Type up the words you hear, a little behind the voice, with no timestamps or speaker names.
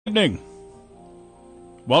Evening.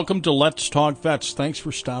 Welcome to Let's Talk Vets. Thanks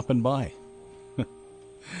for stopping by.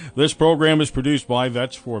 This program is produced by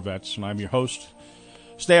Vets for Vets, and I'm your host,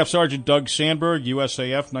 Staff Sergeant Doug Sandberg,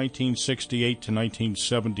 USAF 1968 to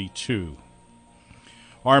 1972.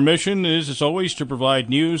 Our mission is, as always, to provide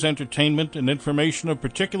news, entertainment, and information of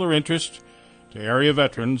particular interest to area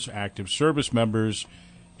veterans, active service members,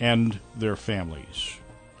 and their families.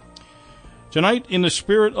 Tonight, in the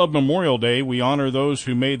spirit of Memorial Day, we honor those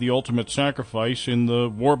who made the ultimate sacrifice in the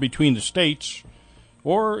war between the states,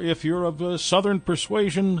 or, if you're of a Southern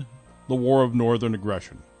persuasion, the War of Northern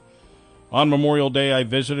Aggression. On Memorial Day, I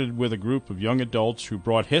visited with a group of young adults who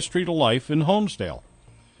brought history to life in Homesdale.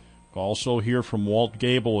 We'll also hear from Walt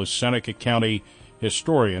Gable, a Seneca County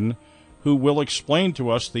historian, who will explain to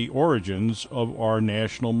us the origins of our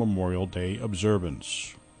National Memorial Day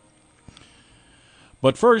observance.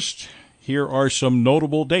 But first, here are some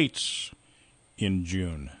notable dates in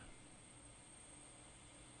June.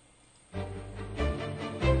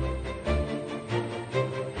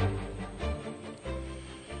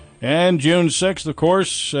 And June 6th, of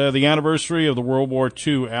course, the anniversary of the World War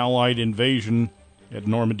II Allied invasion at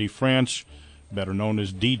Normandy, France, better known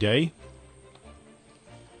as D-Day.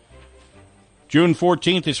 June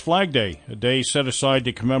 14th is Flag Day, a day set aside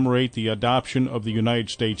to commemorate the adoption of the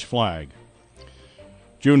United States flag.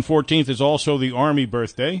 June 14th is also the Army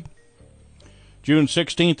birthday. June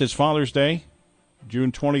 16th is Father's Day.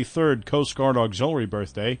 June 23rd, Coast Guard Auxiliary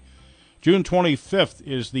birthday. June 25th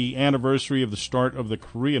is the anniversary of the start of the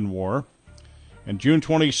Korean War. And June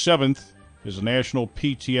 27th is National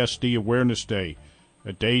PTSD Awareness Day,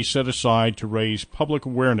 a day set aside to raise public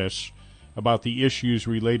awareness about the issues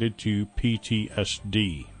related to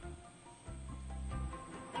PTSD.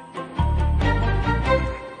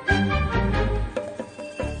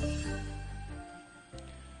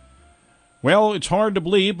 Well, it's hard to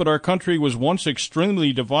believe, but our country was once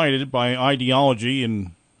extremely divided by ideology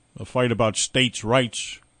in a fight about states'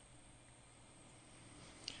 rights.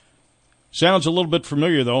 Sounds a little bit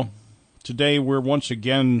familiar, though. Today, we're once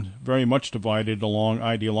again very much divided along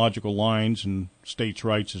ideological lines and states'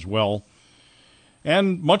 rights as well.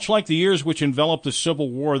 And much like the years which enveloped the Civil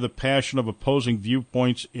War, the passion of opposing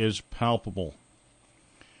viewpoints is palpable.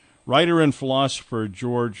 Writer and philosopher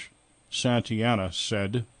George Santayana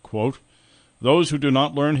said, quote, "Those who do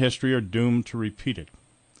not learn history are doomed to repeat it."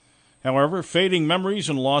 However, fading memories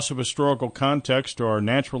and loss of historical context are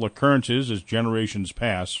natural occurrences as generations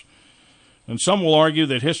pass, and some will argue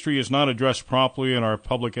that history is not addressed properly in our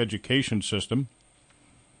public education system,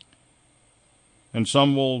 and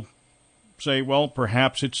some will say, well,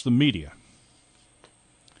 perhaps it's the media.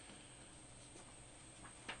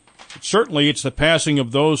 Certainly, it's the passing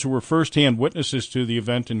of those who were first-hand witnesses to the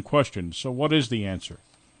event in question. So what is the answer?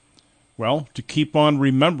 Well, to keep on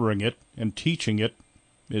remembering it and teaching it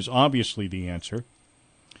is obviously the answer.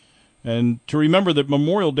 And to remember that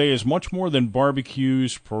Memorial Day is much more than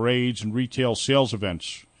barbecues, parades, and retail sales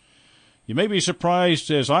events. You may be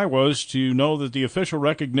surprised, as I was, to know that the official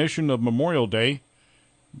recognition of Memorial Day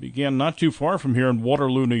began not too far from here in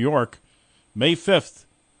Waterloo, New York, May 5th,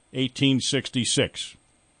 1866.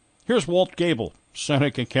 Here's Walt Gable,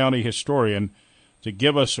 Seneca County historian, to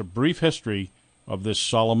give us a brief history of this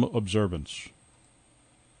solemn observance.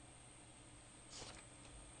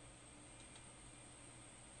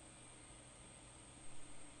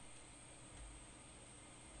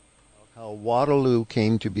 How Waterloo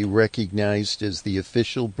came to be recognized as the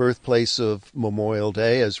official birthplace of Memorial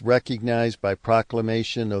Day, as recognized by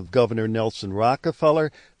proclamation of Governor Nelson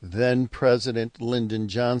Rockefeller, then President Lyndon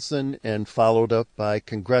Johnson, and followed up by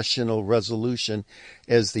congressional resolution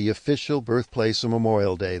as the official birthplace of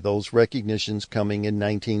Memorial Day, those recognitions coming in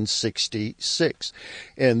 1966.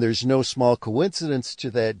 And there's no small coincidence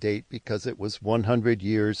to that date because it was 100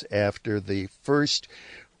 years after the first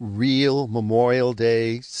real Memorial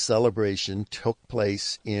Day celebration took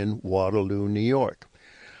place in Waterloo, New York.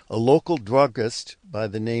 A local druggist by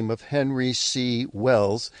the name of Henry C.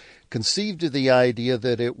 Wells conceived of the idea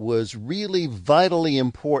that it was really vitally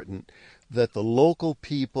important that the local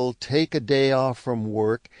people take a day off from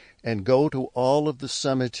work and go to all of the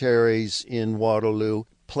cemeteries in Waterloo,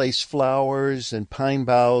 place flowers and pine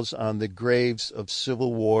boughs on the graves of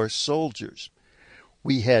Civil War soldiers.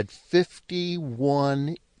 We had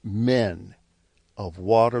 51 men of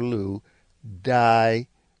Waterloo die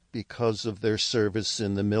because of their service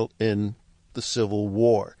in the Civil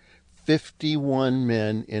War. 51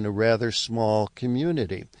 men in a rather small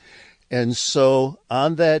community. And so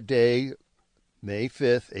on that day, May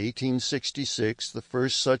 5th, 1866, the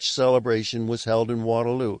first such celebration was held in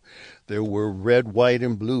Waterloo. There were red, white,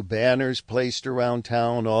 and blue banners placed around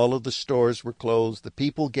town. All of the stores were closed. The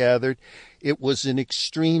people gathered. It was an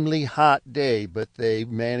extremely hot day, but they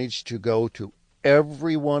managed to go to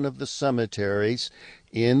every one of the cemeteries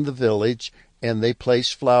in the village, and they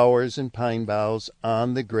placed flowers and pine boughs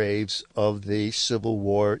on the graves of the Civil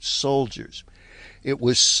War soldiers. It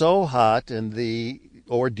was so hot and the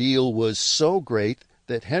ordeal was so great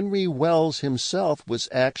that Henry Wells himself was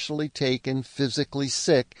actually taken physically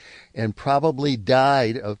sick and probably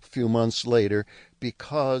died a few months later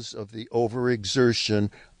because of the overexertion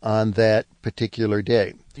on that particular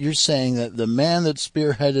day. You're saying that the man that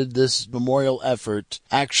spearheaded this memorial effort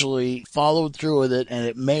actually followed through with it, and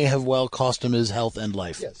it may have well cost him his health and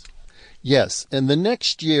life. Yes. And the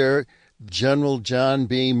next year, General John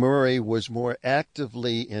B. Murray was more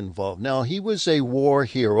actively involved. Now, he was a war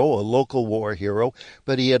hero, a local war hero,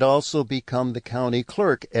 but he had also become the county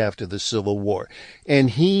clerk after the Civil War.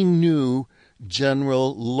 And he knew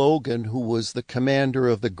General Logan, who was the commander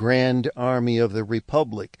of the Grand Army of the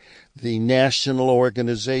Republic, the national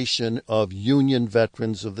organization of Union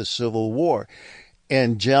veterans of the Civil War.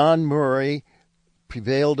 And John Murray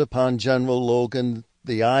prevailed upon General Logan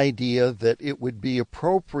the idea that it would be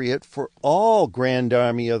appropriate for all Grand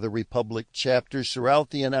Army of the Republic chapters throughout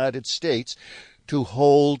the United States to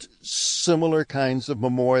hold similar kinds of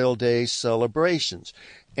Memorial Day celebrations.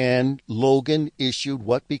 And Logan issued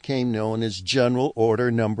what became known as General Order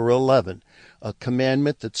Number 11, a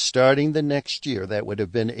commandment that starting the next year, that would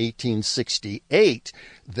have been 1868,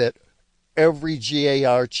 that every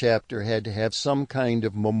GAR chapter had to have some kind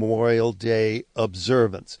of Memorial Day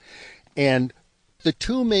observance. And the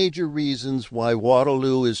two major reasons why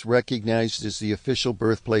Waterloo is recognized as the official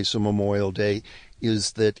birthplace of Memorial Day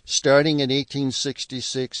is that starting in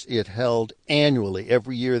 1866, it held annually,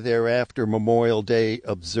 every year thereafter, Memorial Day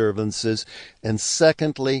observances. And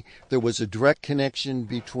secondly, there was a direct connection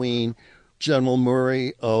between General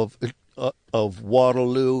Murray of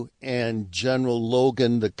Waterloo and General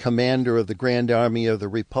Logan, the commander of the Grand Army of the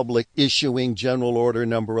Republic, issuing General Order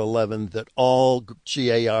Number 11 that all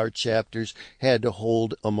GAR chapters had to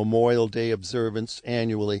hold a Memorial Day observance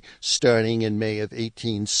annually starting in May of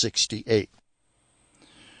 1868.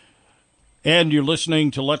 And you're listening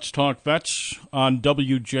to Let's Talk Vets on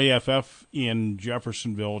WJFF in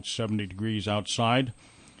Jeffersonville. It's 70 degrees outside.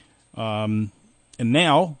 And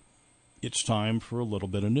now it's time for a little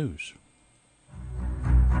bit of news.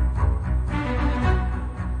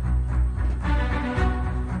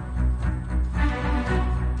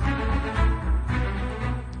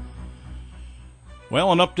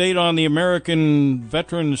 Well, an update on the American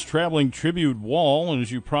Veterans Traveling Tribute Wall. And as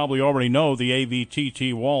you probably already know, the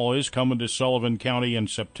AVTT Wall is coming to Sullivan County in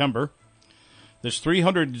September. This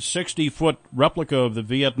 360-foot replica of the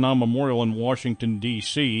Vietnam Memorial in Washington,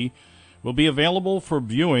 D.C. will be available for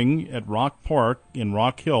viewing at Rock Park in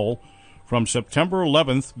Rock Hill from September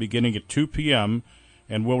 11th, beginning at 2 p.m.,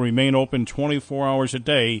 and will remain open 24 hours a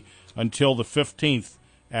day until the 15th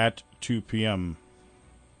at 2 p.m.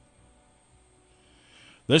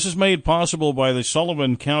 This is made possible by the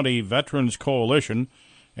Sullivan County Veterans Coalition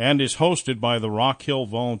and is hosted by the Rock Hill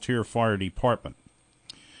Volunteer Fire Department.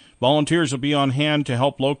 Volunteers will be on hand to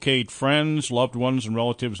help locate friends, loved ones, and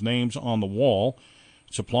relatives' names on the wall.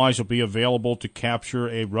 Supplies will be available to capture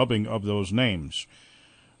a rubbing of those names.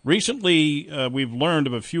 Recently, we've learned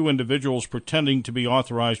of a few individuals pretending to be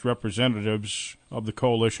authorized representatives of the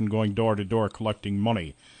coalition going door-to-door collecting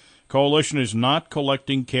money. Coalition is not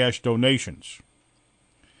collecting cash donations.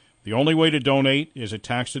 The only way to donate is a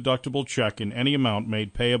tax-deductible check in any amount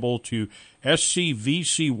made payable to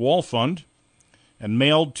SCVC Wall Fund and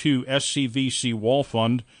mailed to SCVC Wall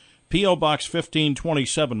Fund, P.O. Box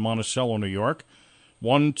 1527, Monticello, New York,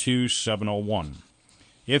 12701.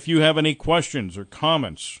 If you have any questions or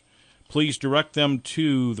comments, please direct them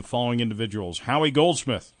to the following individuals. Howie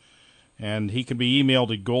Goldsmith, and he can be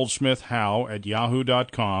emailed at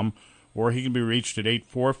goldsmithhow@yahoo.com, or he can be reached at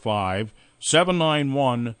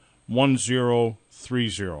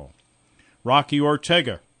 845-791-1030. Rocky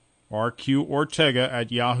Ortega,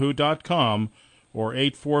 rqortega@yahoo.com, or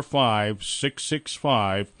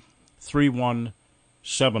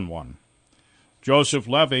 845-665-3171. Joseph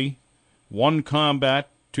Levy, One Combat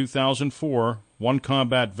Vet,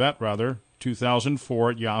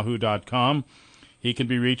 2004 at yahoo.com. He can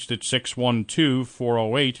be reached at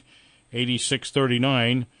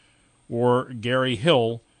 612-408-8639, or Gary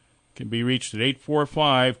Hill can be reached at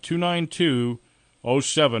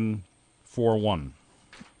 845-292-0741.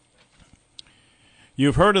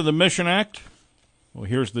 You've heard of the Mission Act? Well,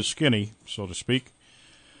 here's the skinny, so to speak.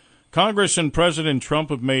 Congress and President Trump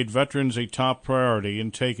have made veterans a top priority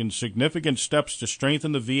and taken significant steps to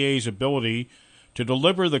strengthen the VA's ability to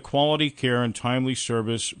deliver the quality care and timely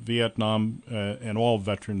service Vietnam and all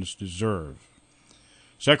veterans deserve.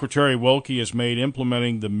 Secretary Wilkie has made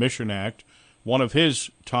implementing the Mission Act one of his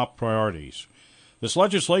top priorities. This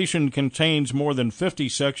legislation contains more than 50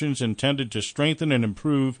 sections intended to strengthen and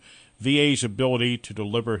improve VA's ability to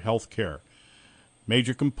deliver health care.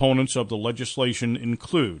 Major components of the legislation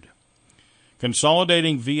include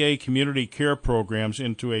consolidating VA community care programs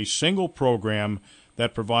into a single program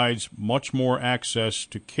that provides much more access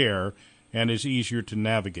to care and is easier to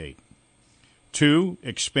navigate. 2.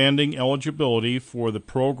 Expanding eligibility for the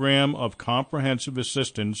program of comprehensive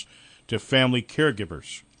assistance to family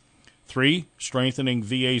caregivers. 3. Strengthening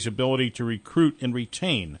VA's ability to recruit and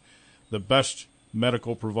retain the best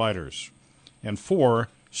medical providers. And 4.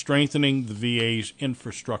 Strengthening the VA's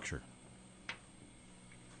infrastructure.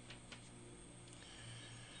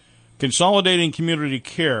 Consolidating community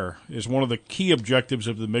care is one of the key objectives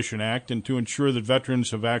of the Mission Act, and to ensure that veterans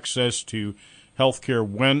have access to health care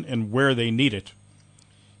when and where they need it.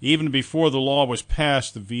 Even before the law was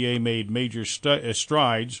passed, the VA made major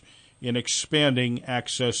strides in expanding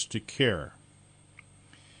access to care.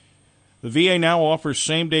 The VA now offers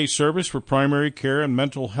same-day service for primary care and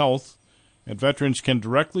mental health, and veterans can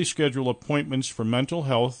directly schedule appointments for mental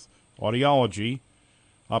health, audiology,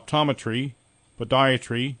 optometry,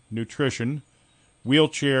 podiatry, nutrition,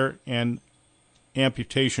 wheelchair, and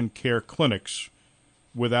amputation care clinics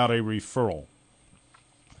without a referral.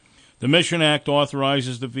 The Mission Act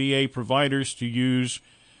authorizes the VA providers to use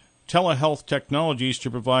telehealth technologies to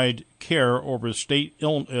provide care over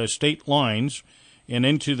state lines and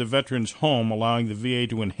into the veteran's home, allowing the VA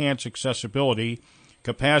to enhance accessibility,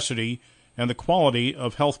 capacity, and the quality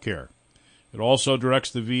of health care. It also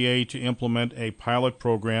directs the VA to implement a pilot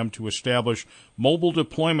program to establish mobile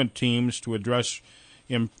deployment teams to address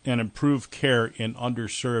and improve care in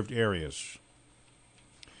underserved areas.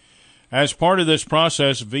 As part of this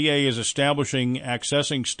process, VA is establishing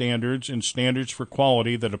accessing standards and standards for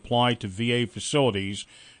quality that apply to VA facilities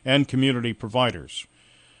and community providers.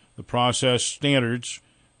 The process standards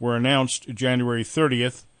were announced January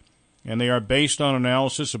 30th, and they are based on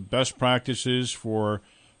analysis of best practices for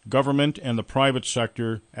government and the private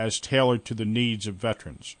sector as tailored to the needs of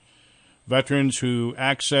veterans. Veterans who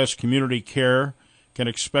access community care can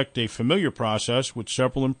expect a familiar process with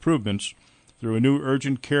several improvements through a new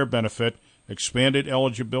urgent care benefit, expanded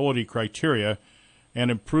eligibility criteria, and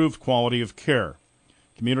improved quality of care.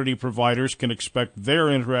 Community providers can expect their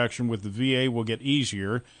interaction with the VA will get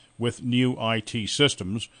easier with new IT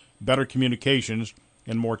systems, better communications,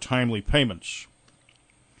 and more timely payments.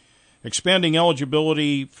 Expanding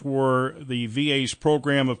eligibility for the VA's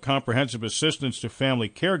program of comprehensive assistance to family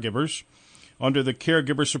caregivers under the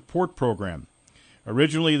Caregiver Support Program.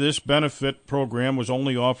 Originally, this benefit program was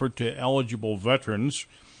only offered to eligible veterans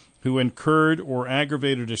who incurred or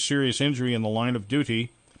aggravated a serious injury in the line of duty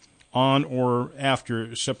on or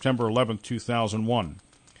after September 11, 2001.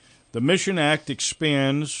 The Mission Act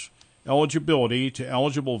expands eligibility to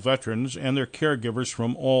eligible veterans and their caregivers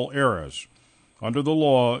from all eras. Under the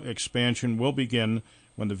law, expansion will begin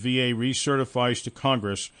when the VA recertifies to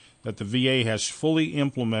Congress that the VA has fully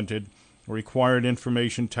implemented required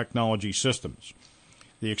information technology systems.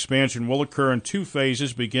 The expansion will occur in 2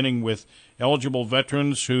 phases, beginning with eligible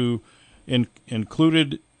veterans who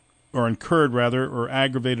incurred or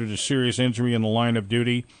aggravated a serious injury in the line of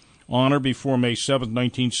duty on or before May 7,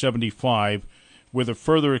 1975, with a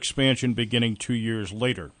further expansion beginning 2 years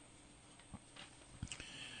later.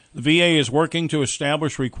 The VA is working to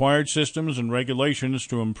establish required systems and regulations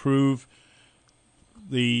to improve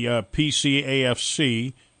the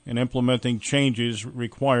PCAFC and implementing changes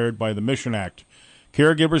required by the Mission Act.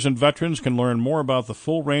 Caregivers and veterans can learn more about the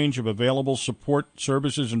full range of available support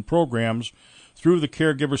services and programs through the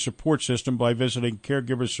Caregiver Support System by visiting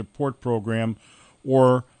Caregiver Support Program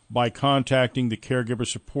or by contacting the Caregiver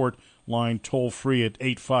Support line toll-free at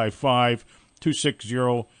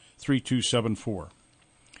 855-260-3274.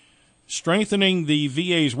 Strengthening the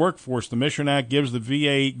VA's workforce, the Mission Act gives the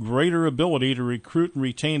VA greater ability to recruit and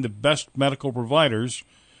retain the best medical providers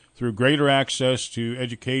through greater access to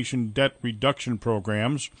education debt reduction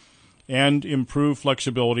programs and improved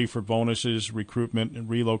flexibility for bonuses, recruitment, and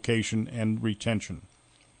relocation and retention.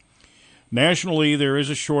 Nationally, there is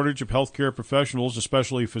a shortage of healthcare professionals,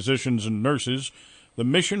 especially physicians and nurses. The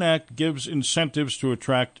Mission Act gives incentives to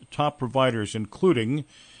attract top providers, including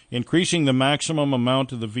increasing the maximum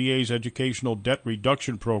amount of the VA's educational debt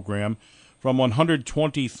reduction program from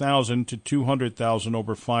 $120,000 to $200,000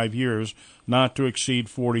 over 5 years, not to exceed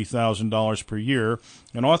 $40,000 per year,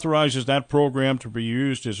 and authorizes that program to be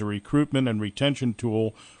used as a recruitment and retention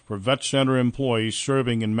tool for vet center employees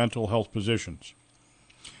serving in mental health positions.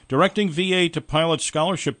 Directing VA to pilot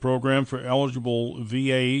scholarship program for eligible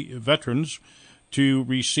VA veterans to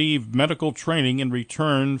receive medical training in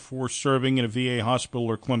return for serving in a VA hospital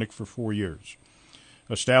or clinic for 4 years.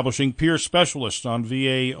 Establishing peer specialists on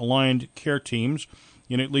VA-aligned care teams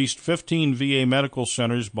in at least 15 VA medical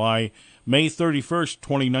centers by May 31st,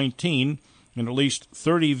 2019, and at least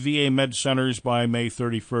 30 VA med centers by May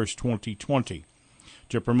 31st, 2020,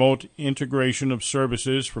 to promote integration of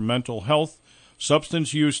services for mental health,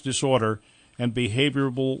 substance use disorder, and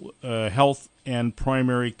behavioral health and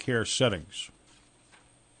primary care settings.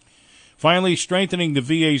 Finally, strengthening the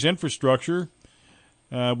VA's infrastructure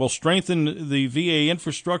will strengthen the VA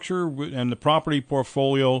infrastructure and the property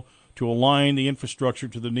portfolio to align the infrastructure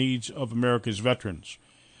to the needs of America's veterans.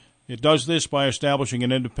 It does this by establishing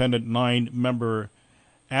an independent 9-member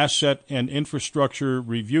Asset and Infrastructure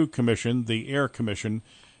Review Commission, the AIR Commission,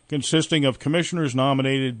 consisting of commissioners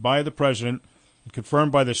nominated by the President and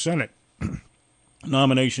confirmed by the Senate.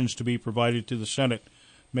 Nominations to be provided to the Senate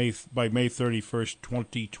by May 31st,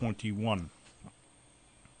 2021.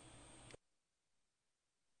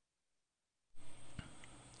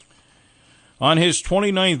 On his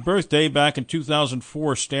 29th birthday back in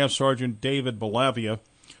 2004, Staff Sergeant David Bellavia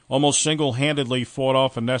almost single-handedly fought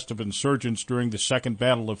off a nest of insurgents during the Second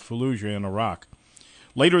Battle of Fallujah in Iraq.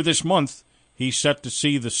 Later this month, he's set to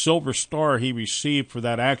see the Silver Star he received for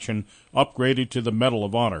that action upgraded to the Medal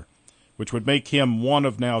of Honor, which would make him one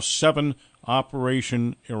of now 7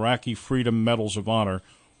 Operation Iraqi Freedom Medals of Honor.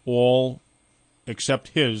 All except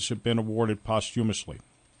his have been awarded posthumously.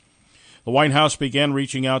 The White House began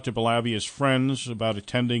reaching out to Belavia's friends about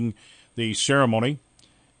attending the ceremony,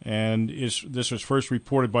 and this was first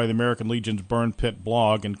reported by the American Legion's Burn Pit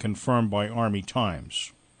blog and confirmed by Army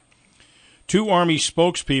Times. 2 Army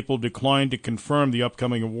spokespeople declined to confirm the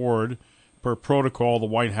upcoming award. Per protocol, the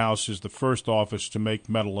White House is the first office to make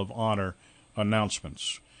Medal of Honor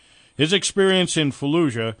announcements. His experience in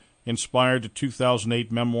Fallujah inspired the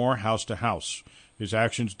 2008 memoir House to House. His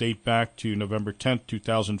actions date back to November 10,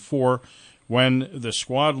 2004, when the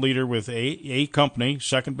squad leader with A Company,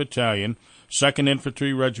 2nd Battalion, 2nd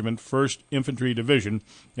Infantry Regiment, 1st Infantry Division,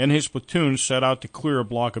 and his platoon set out to clear a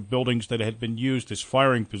block of buildings that had been used as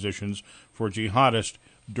firing positions for jihadists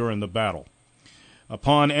during the battle.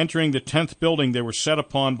 Upon entering the 10th building, they were set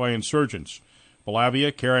upon by insurgents.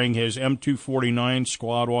 Bellavia, carrying his M249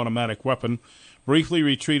 squad automatic weapon, briefly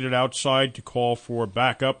retreated outside to call for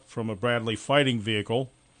backup from a Bradley fighting vehicle.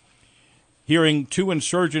 Hearing 2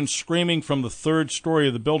 insurgents screaming from the 3rd story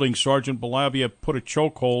of the building, Sergeant Bellavia put a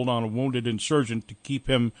chokehold on a wounded insurgent to keep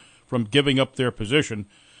him from giving up their position.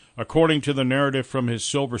 According to the narrative from his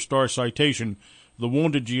Silver Star citation, the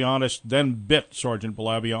wounded jihadist then bit Sergeant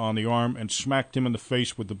Bellavia on the arm and smacked him in the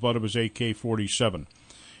face with the butt of his AK-47.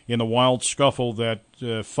 In the wild scuffle that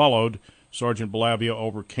followed, Sergeant Bellavia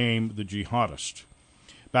overcame the jihadist.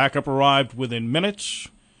 Backup arrived within minutes,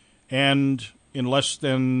 and in less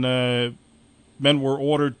than men were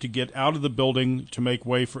ordered to get out of the building to make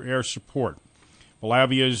way for air support.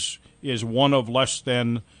 Bellavia is one of less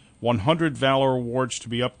than 100 Valor Awards to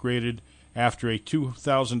be upgraded after a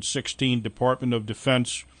 2016 Department of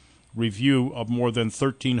Defense review of more than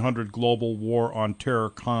 1,300 global war on terror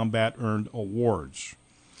combat earned awards.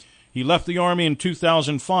 He left the Army in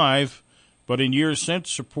 2005, but in years since,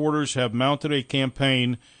 supporters have mounted a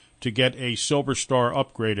campaign to get a Silver Star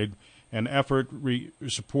upgraded, an effort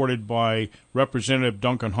supported by Representative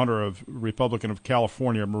Duncan Hunter, of Republican of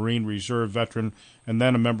California, Marine Reserve veteran, and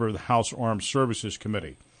then a member of the House Armed Services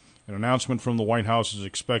Committee. An announcement from the White House is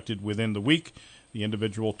expected within the week, the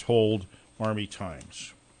individual told Army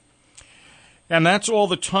Times. And that's all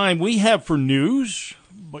the time we have for news,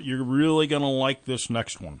 but you're really going to like this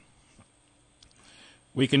next one.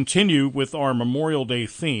 We continue with our Memorial Day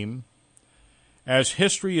theme, as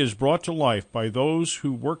history is brought to life by those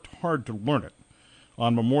who worked hard to learn it.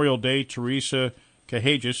 On Memorial Day, Teresa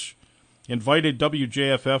Cahages invited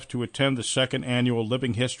WJFF to attend the 2nd Annual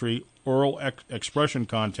Living History Oral Expression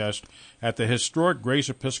Contest at the historic Grace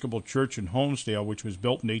Episcopal Church in Honesdale, which was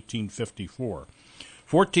built in 1854.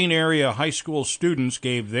 14 area high school students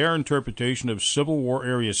gave their interpretation of Civil War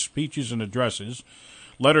area speeches and addresses,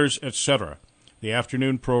 letters, etc. The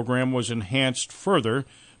afternoon program was enhanced further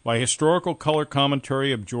by historical color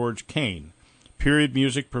commentary of George Kane, period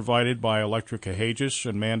music provided by Electra Cahages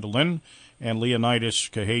and mandolin, and Leonidas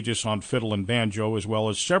Cahages on fiddle and banjo, as well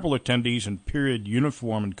as several attendees in period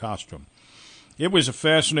uniform and costume. It was a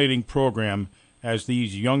fascinating program as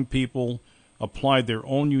these young people applied their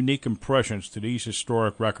own unique impressions to these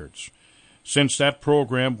historic records. Since that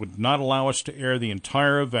program would not allow us to air the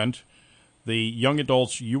entire event, the young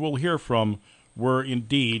adults you will hear from were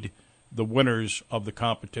indeed the winners of the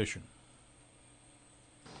competition.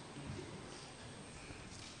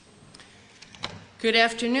 Good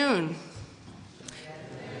afternoon.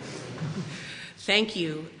 Thank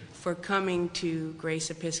you for coming to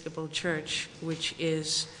Grace Episcopal Church, which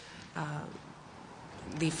is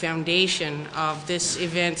the foundation of this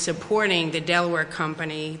event supporting the Delaware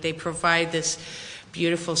Company. They provide this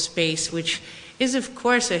beautiful space, which is, of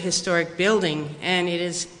course, a historic building, and it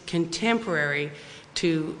is contemporary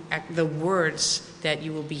to the words that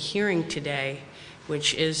you will be hearing today,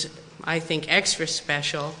 which is, I think, extra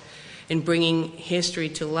special in bringing history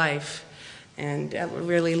to life. And we're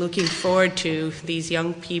really looking forward to these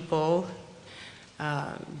young people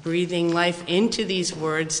breathing life into these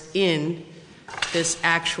words in this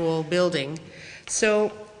actual building.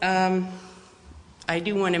 So I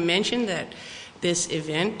do want to mention that this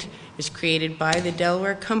event is created by the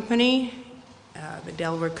Delaware Company. The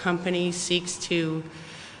Delaware Company seeks to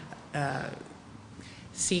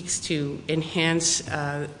enhance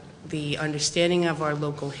the understanding of our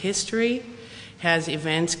local history, has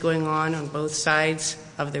events going on both sides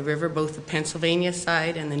of the river, both the Pennsylvania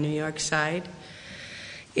side and the New York side.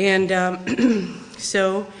 And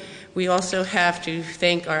so we also have to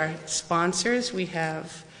thank our sponsors. We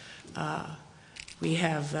have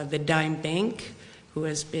the Dime Bank, who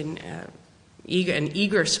has been an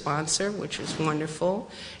eager sponsor, which is wonderful,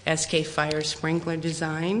 SK Fire Sprinkler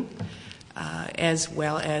Design, as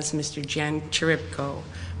well as Mr. Jan Cheripko,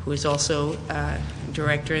 who is also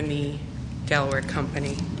director in the Delaware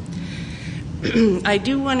Company. I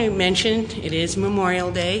do want to mention it is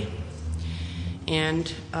Memorial Day,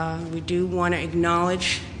 and we do want to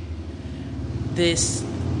acknowledge this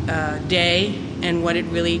day and what it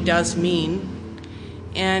really does mean.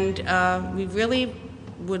 And we really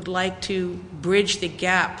would like to bridge the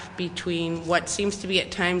gap between what seems to be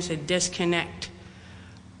at times a disconnect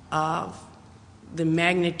of the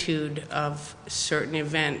magnitude of certain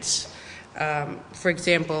events. For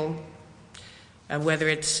example, whether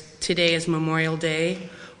it's today as Memorial Day,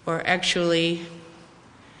 or actually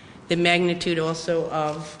the magnitude also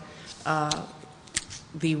of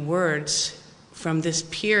the words from this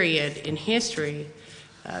period in history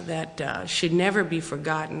that should never be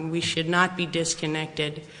forgotten. We should not be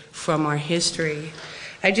disconnected from our history.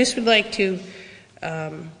 I just would like to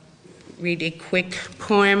read a quick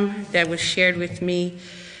poem that was shared with me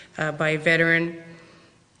by a veteran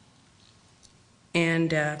and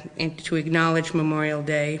to acknowledge Memorial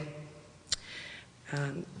Day.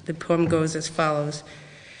 The poem goes as follows.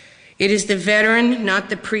 It is the veteran, not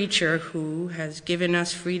the preacher, who has given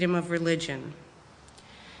us freedom of religion.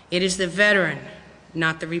 It is the veteran,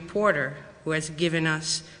 not the reporter, who has given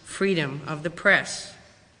us freedom of the press.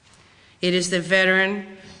 It is the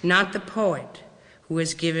veteran, not the poet, who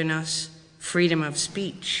has given us freedom of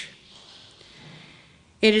speech.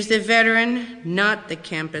 It is the veteran, not the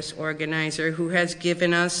campus organizer, who has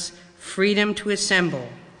given us freedom to assemble.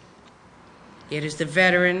 It is the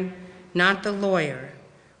veteran, not the lawyer,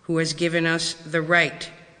 who has given us the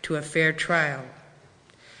right to a fair trial.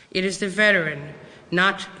 It is the veteran,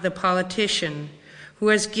 not the politician, who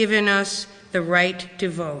has given us the right to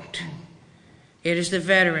vote. It is the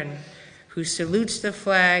veteran who salutes the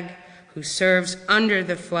flag, who serves under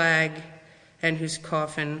the flag, and whose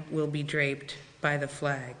coffin will be draped by the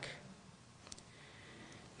flag.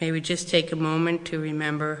 May we just take a moment to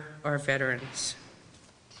remember our veterans.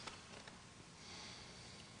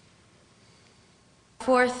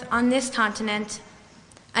 Forth on this continent,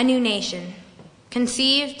 a new nation,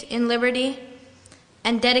 conceived in liberty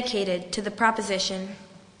and dedicated to the proposition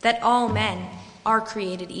that all men are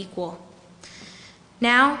created equal.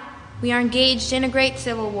 Now, we are engaged in a great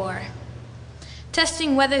civil war,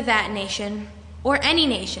 testing whether that nation, or any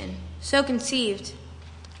nation, so conceived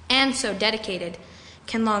and so dedicated,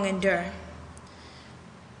 can long endure.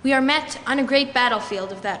 We are met on a great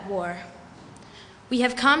battlefield of that war. We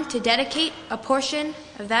have come to dedicate a portion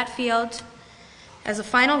of that field as a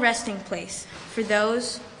final resting place for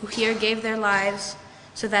those who here gave their lives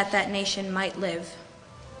so that that nation might live.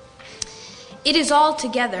 It is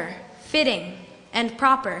altogether fitting and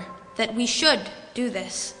proper that we should do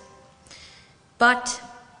this. But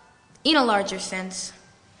in a larger sense,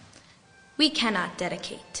 we cannot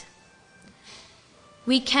dedicate.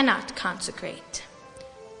 We cannot consecrate.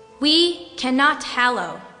 We cannot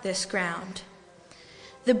hallow this ground.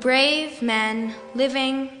 The brave men,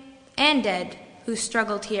 living and dead, who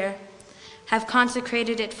struggled here, have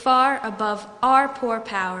consecrated it far above our poor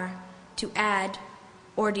power to add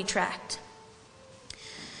or detract.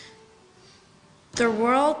 The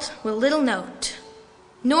world will little note,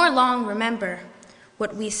 nor long remember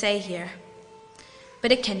what we say here,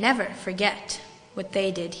 but it can never forget what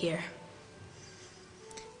they did here.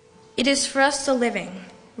 It is for us the living,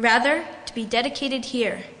 rather, to be dedicated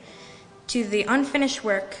here to the unfinished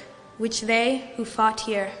work which they who fought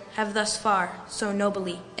here have thus far so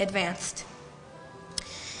nobly advanced.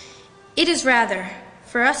 It is rather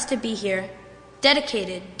for us to be here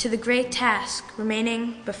dedicated to the great task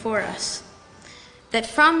remaining before us, that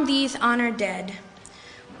from these honored dead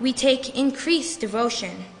we take increased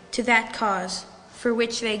devotion to that cause for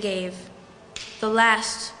which they gave the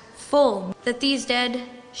last full, that these dead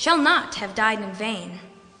shall not have died in vain,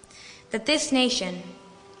 that this nation,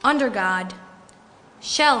 under God,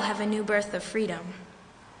 shall have a new birth of freedom,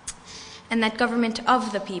 and that government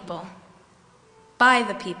of the people, by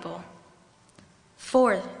the people,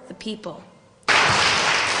 for the people.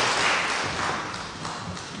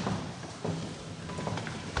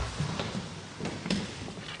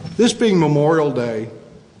 This being Memorial Day,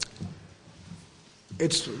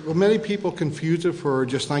 many people confuse it for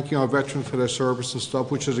just thanking our veterans for their service and stuff,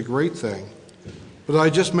 which is a great thing. But I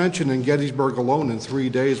just mentioned in Gettysburg alone in 3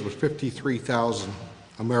 days was 53,000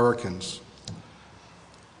 Americans.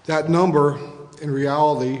 That number, in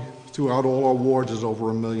reality, throughout all our wars is over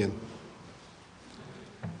 1 million.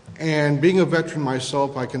 And being a veteran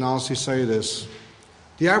myself, I can honestly say this.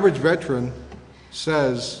 The average veteran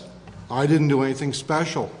says, I didn't do anything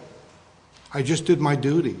special. I just did my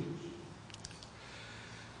duty.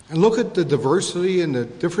 And look at the diversity and the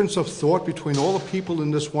difference of thought between all the people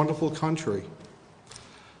in this wonderful country.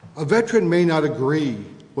 A veteran may not agree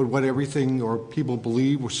with what everything or people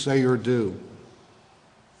believe or say or do.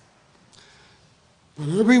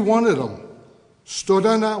 But every one of them stood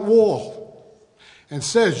on that wall and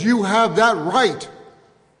says, you have that right.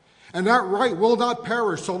 And that right will not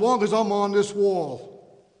perish so long as I'm on this wall.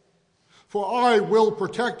 For I will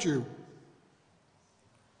protect you.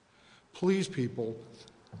 Please, people,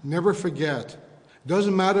 never forget. It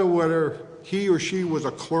doesn't matter whether he or she was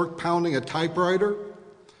a clerk pounding a typewriter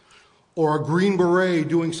or a Green Beret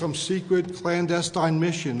doing some secret clandestine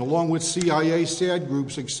mission along with CIA SAD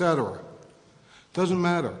groups, etc. Doesn't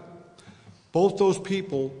matter. Both those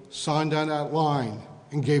people signed on that line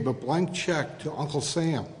and gave a blank check to Uncle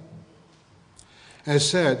Sam and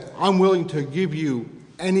said, I'm willing to give you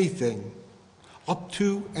anything up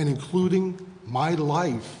to and including my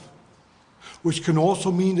life, which can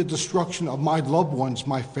also mean the destruction of my loved ones,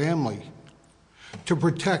 my family, to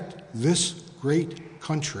protect this great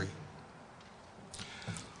country.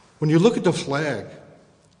 When you look at the flag,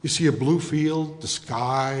 you see a blue field, the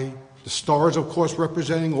sky, the stars, of course,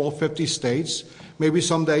 representing all 50 states, maybe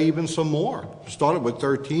someday even some more. Started with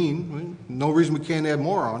 13, no reason we can't add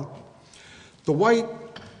more on. The white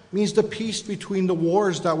means the peace between the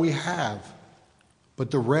wars that we have,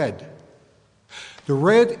 but the red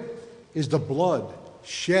is the blood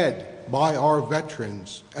shed by our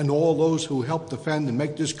veterans and all those who helped defend and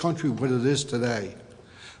make this country what it is today.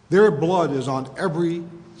 Their blood is on every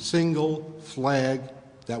single flag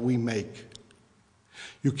that we make.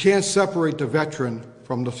 You can't separate the veteran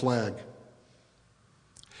from the flag.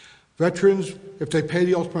 Veterans, if they pay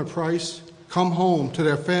the ultimate price, come home to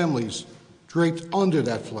their families draped under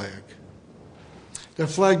that flag. That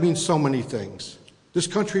flag means so many things. This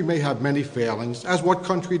country may have many failings, as what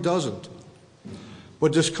country doesn't?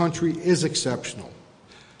 But this country is exceptional.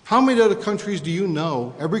 How many other countries do you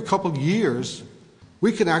know, every couple of years,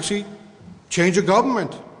 we can actually change a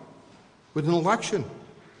government with an election?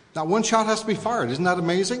 Not one shot has to be fired. Isn't that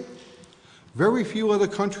amazing? Very few other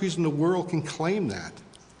countries in the world can claim that.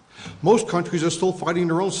 Most countries are still fighting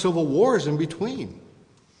their own civil wars in between.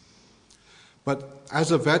 But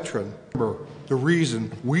as a veteran, remember, the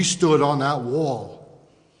reason we stood on that wall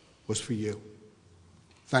was for you.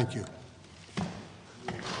 Thank you.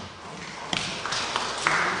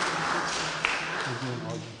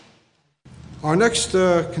 Our next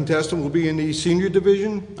contestant will be in the senior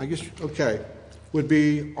division, I guess, okay, would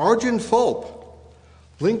be Arjun Fulp,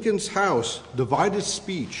 Lincoln's House, Divided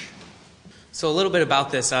Speech. So a little bit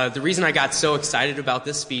about this. The reason I got so excited about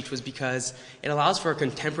this speech was because it allows for a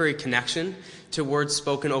contemporary connection to words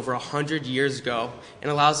spoken over 100 years ago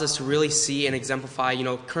and allows us to really see and exemplify,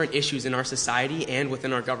 current issues in our society and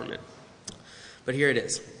within our government. But here it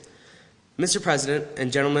is. Mr. President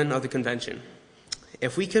and gentlemen of the convention,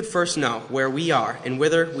 if we could first know where we are and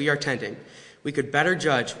whither we are tending, we could better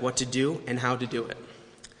judge what to do and how to do it.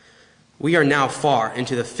 We are now far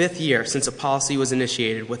into the 5th year since a policy was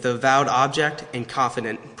initiated with the avowed object and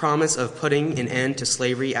confident promise of putting an end to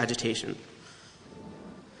slavery agitation.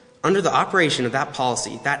 Under the operation of that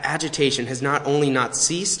policy, that agitation has not only not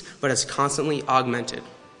ceased, but has constantly augmented.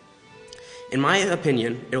 In my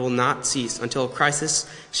opinion, it will not cease until a crisis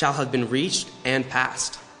shall have been reached and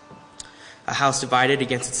passed. A house divided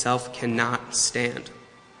against itself cannot stand.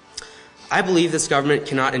 I believe this government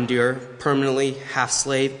cannot endure permanently half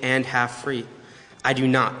slave and half free. I do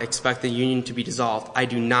not expect the Union to be dissolved. I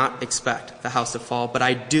do not expect the house to fall, but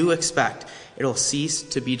I do expect it will cease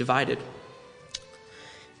to be divided.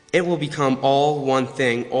 It will become all one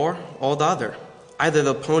thing or all the other. Either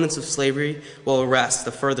the opponents of slavery will arrest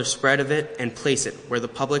the further spread of it and place it where the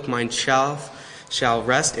public mind shall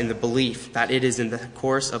rest in the belief that it is in the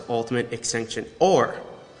course of ultimate extinction, or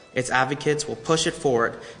its advocates will push it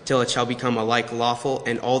forward till it shall become alike lawful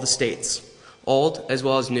in all the states, old as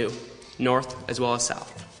well as new, north as well as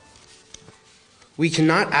south. We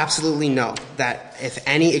cannot absolutely know that if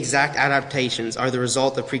any exact adaptations are the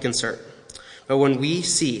result of preconcert, but when we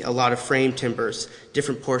see a lot of frame timbers,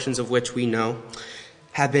 different portions of which we know,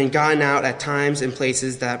 have been gotten out at times in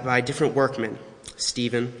places that by different workmen,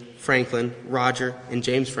 Stephen, Franklin, Roger, and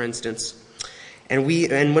James, for instance, and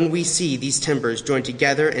when we see these timbers joined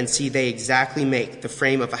together and see they exactly make the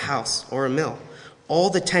frame of a house or a mill, all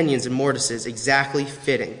the tenons and mortises exactly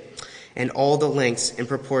fitting, and all the lengths and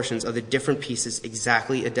proportions of the different pieces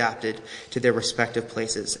exactly adapted to their respective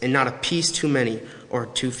places, and not a piece too many or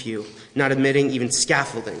too few, not admitting even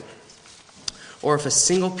scaffolding. Or if a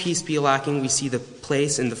single piece be lacking, we see the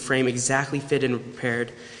place in the frame exactly fitted and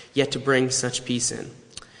prepared, yet to bring such piece in.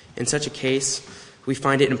 In such a case, we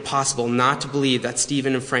find it impossible not to believe that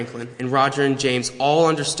Stephen and Franklin and Roger and James all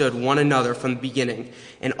understood one another from the beginning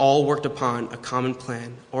and all worked upon a common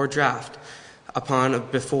plan or draft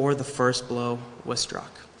before the first blow was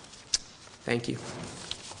struck. Thank you.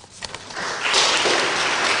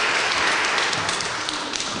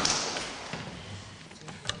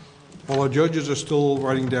 While our judges are still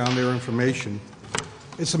writing down their information,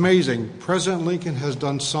 it's amazing. President Lincoln has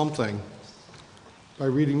done something by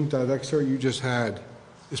reading that excerpt you just had.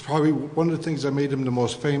 It's probably one of the things that made him the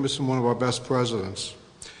most famous and one of our best presidents.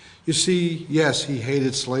 You see, yes, he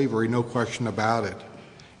hated slavery, no question about it.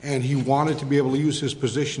 And he wanted to be able to use his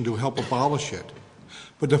position to help abolish it.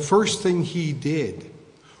 But the first thing he did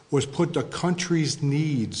was put the country's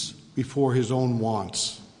needs before his own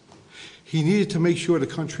wants. He needed to make sure the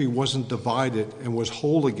country wasn't divided and was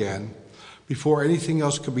whole again before anything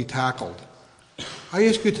else could be tackled. I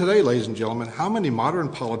ask you today, ladies and gentlemen, how many modern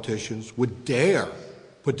politicians would dare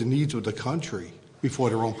put the needs of the country before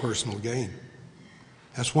their own personal gain?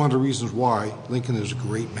 That's one of the reasons why Lincoln is a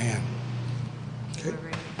great man. Okay.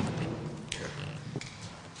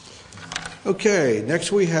 Okay,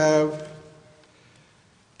 next we have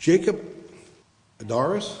Jacob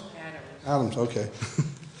Adams, okay.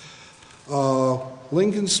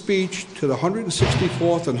 Lincoln's speech to the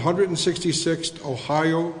 164th and 166th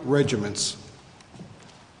Ohio Regiments.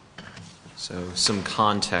 So some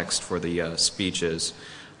context for the speeches.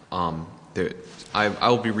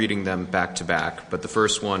 I'll be reading them back to back, but the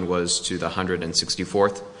first one was to the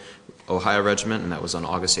 164th Ohio Regiment, and that was on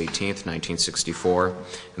August 18th, 1964.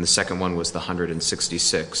 And the second one was the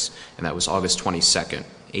 166th, and that was August 22nd,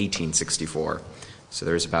 1864. So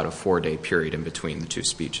there's about a 4-day period in between the two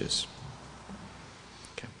speeches.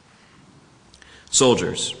 Okay.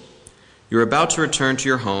 Soldiers, you're about to return to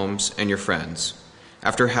your homes and your friends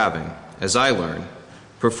after having, as I learn,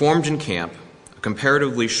 performed in camp a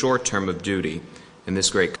comparatively short term of duty in this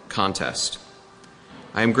great contest.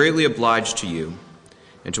 I am greatly obliged to you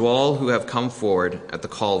and to all who have come forward at the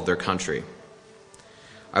call of their country.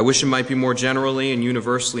 I wish it might be more generally and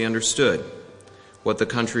universally understood what the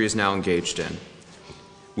country is now engaged in.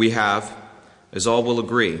 We have, as all will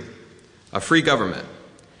agree, a free government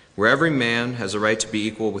where every man has a right to be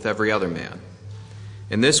equal with every other man.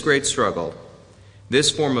 In this great struggle,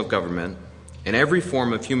 this form of government and every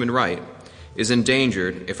form of human right is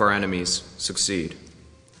endangered if our enemies succeed.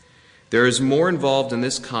 There is more involved in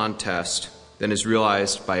this contest than is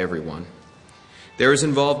realized by everyone. There is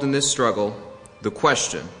involved in this struggle the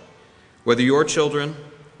question whether your children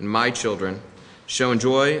and my children shall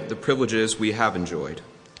enjoy the privileges we have enjoyed.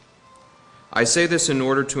 I say this in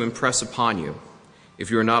order to impress upon you,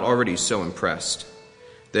 if you are not already so impressed,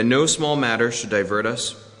 that no small matter should divert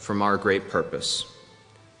us from our great purpose.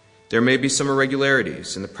 There may be some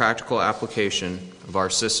irregularities in the practical application of our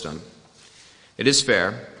system. It is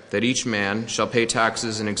fair that each man shall pay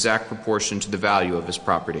taxes in exact proportion to the value of his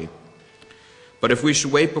property. But if we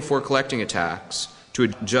should wait before collecting a tax to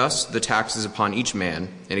adjust the taxes upon each man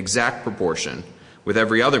in exact proportion with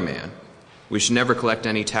every other man, we should never collect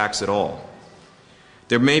any tax at all.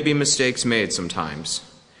 There may be mistakes made sometimes.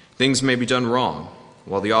 Things may be done wrong,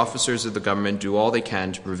 while the officers of the government do all they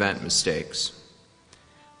can to prevent mistakes.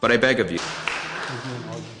 But I beg of you,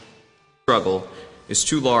 the struggle is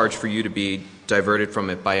too large for you to be diverted from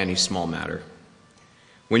it by any small matter.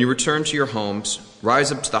 When you return to your homes,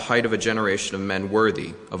 rise up to the height of a generation of men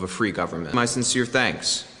worthy of a free government. My sincere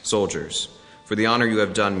thanks, soldiers, for the honor you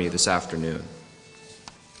have done me this afternoon.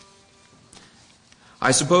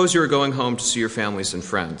 I suppose you are going home to see your families and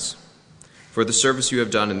friends for the service you have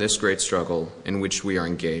done in this great struggle in which we are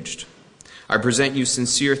engaged. I present you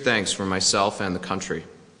sincere thanks for myself and the country.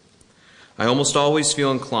 I almost always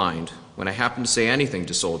feel inclined, when I happen to say anything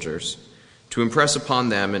to soldiers, to impress upon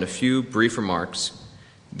them in a few brief remarks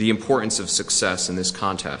the importance of success in this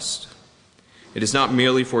contest. It is not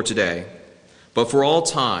merely for today, but for all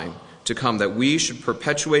time to come that we should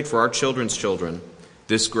perpetuate for our children's children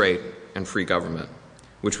this great and free government,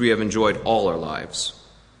 which we have enjoyed all our lives.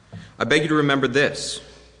 I beg you to remember this,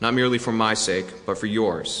 not merely for my sake, but for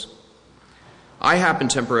yours. I happen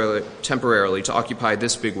temporarily to occupy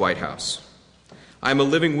this big White House. I am a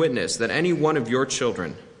living witness that any one of your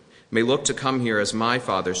children may look to come here as my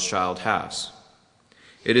father's child has.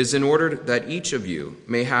 It is in order that each of you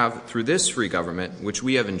may have, through this free government which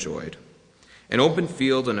we have enjoyed, an open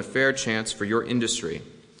field and a fair chance for your industry,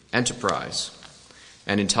 enterprise,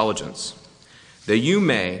 and intelligence, that you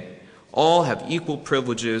may all have equal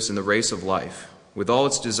privileges in the race of life, with all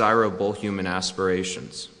its desirable human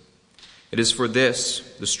aspirations. It is for this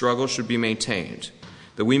the struggle should be maintained,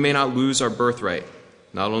 that we may not lose our birthright,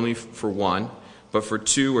 not only for 1, but for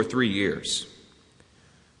 2 or 3 years.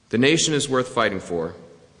 The nation is worth fighting for,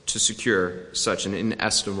 to secure such an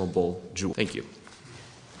inestimable jewel. Thank you.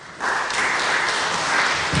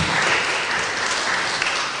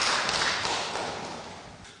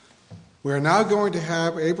 We are now going to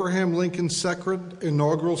have Abraham Lincoln's second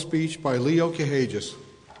inaugural speech by Leo Cahages.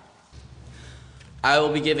 I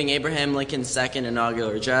will be giving Abraham Lincoln's second inaugural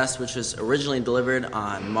address, which was originally delivered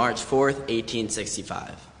on March 4th,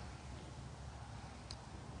 1865.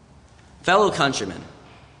 Fellow countrymen,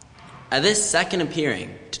 at this second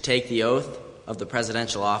appearing to take the oath of the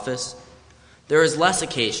presidential office, there is less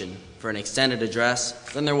occasion for an extended address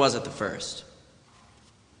than there was at the first.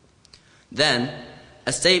 Then,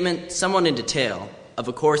 a statement somewhat in detail of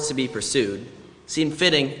a course to be pursued seemed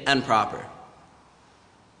fitting and proper.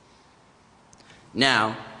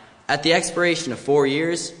 Now, at the expiration of 4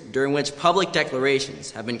 years, during which public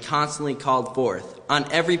declarations have been constantly called forth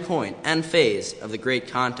on every point and phase of the great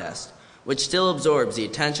contest, which still absorbs the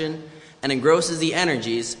attention and engrosses the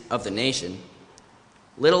energies of the nation,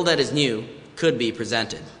 little that is new could be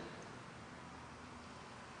presented.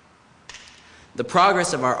 The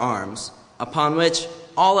progress of our arms, upon which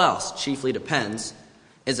all else chiefly depends,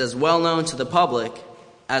 is as well known to the public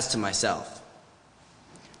as to myself.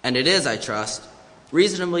 And it is, I trust,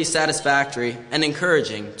 reasonably satisfactory and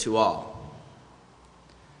encouraging to all.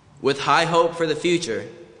 With high hope for the future,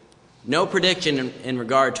 no prediction in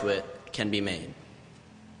regard to it can be made.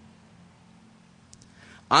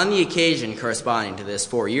 On the occasion corresponding to this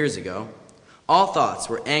 4 years ago, all thoughts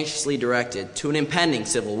were anxiously directed to an impending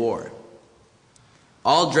civil war.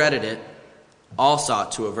 All dreaded it, all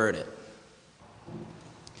sought to avert it.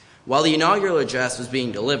 While the inaugural address was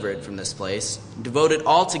being delivered from this place, devoted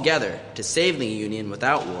altogether to saving the Union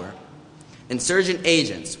without war, insurgent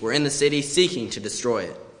agents were in the city seeking to destroy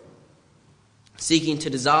it, seeking to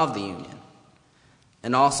dissolve the Union,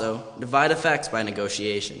 and also divide effects by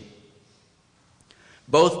negotiation.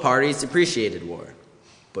 Both parties appreciated war,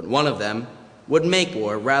 but one of them would make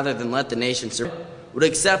war rather than let the nation survive, would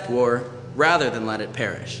accept war rather than let it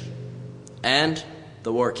perish. And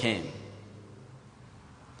the war came.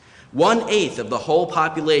 1/8 of the whole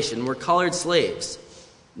population were colored slaves,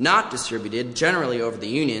 not distributed generally over the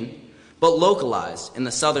Union, but localized in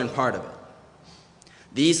the southern part of it.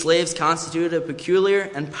 These slaves constituted a peculiar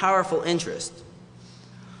and powerful interest.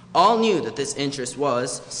 All knew that this interest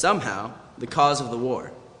was, somehow, the cause of the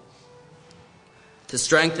war. To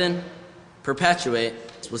strengthen, perpetuate,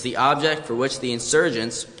 was the object for which the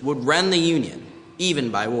insurgents would rend the Union, even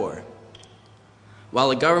by war, while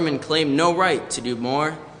the government claimed no right to do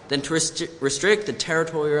more than to restrict the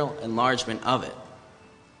territorial enlargement of it.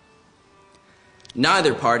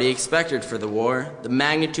 Neither party expected for the war the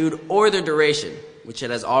magnitude or the duration which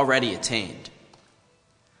it has already attained.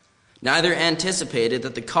 Neither anticipated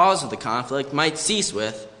that the cause of the conflict might cease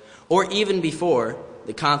with, or even before,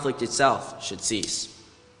 the conflict itself should cease.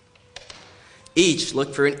 Each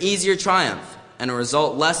looked for an easier triumph and a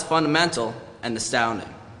result less fundamental and astounding.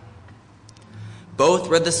 Both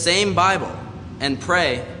read the same Bible and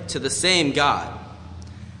pray to the same God,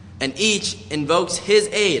 and each invokes his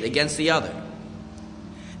aid against the other.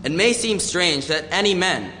 It may seem strange that any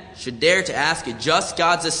men should dare to ask a just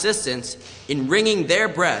God's assistance in wringing their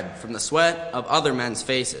bread from the sweat of other men's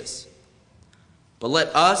faces. But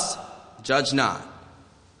let us judge not,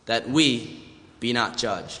 that we be not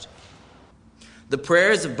judged. The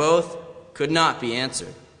prayers of both could not be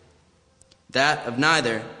answered. That of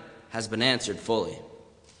neither has been answered fully.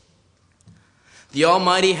 The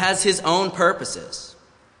Almighty has his own purposes.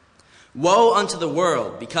 Woe unto the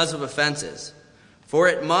world because of offenses, for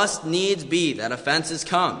it must needs be that offenses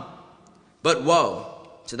come. But woe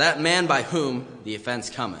to that man by whom the offense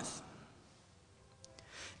cometh.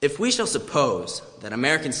 If we shall suppose that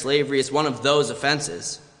American slavery is one of those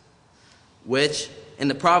offenses, which, in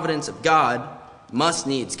the providence of God, must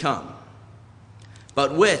needs come,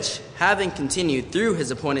 but which, having continued through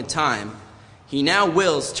his appointed time, he now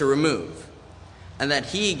wills to remove, and that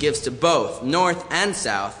he gives to both North and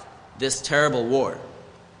South this terrible war,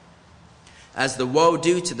 as the woe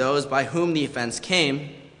due to those by whom the offense came,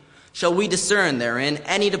 shall we discern therein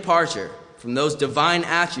any departure from those divine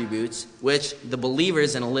attributes which the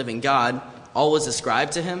believers in a living God always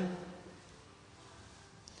ascribe to him?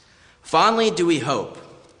 Fondly do we hope,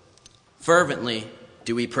 fervently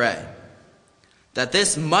do we pray, that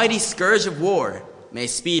this mighty scourge of war may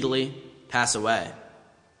speedily pass away.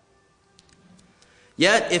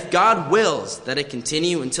 Yet if God wills that it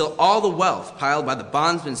continue until all the wealth piled by the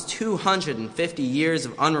bondsman's 250 years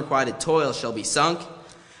of unrequited toil shall be sunk,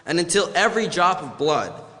 and until every drop of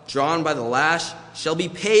blood drawn by the lash shall be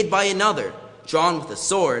paid by another drawn with a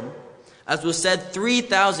sword, as was said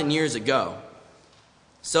 3,000 years ago,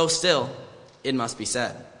 so still it must be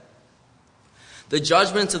said. The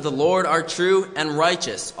judgments of the Lord are true and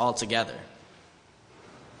righteous altogether.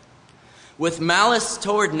 With malice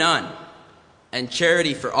toward none, and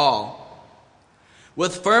charity for all,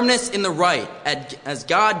 with firmness in the right, as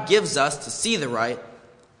God gives us to see the right,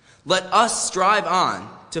 let us strive on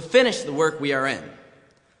to finish the work we are in,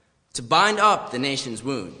 to bind up the nation's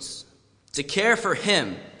wounds, to care for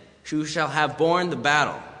him who shall have borne the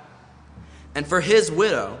battle, and for his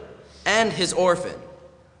widow and his orphan,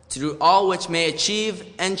 to do all which may achieve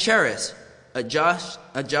and cherish a just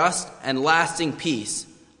and lasting peace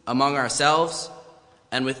among ourselves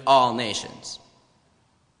and with all nations.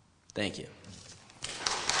 Thank you.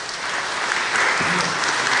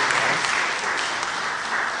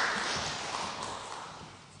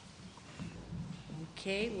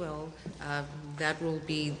 Okay, well, that will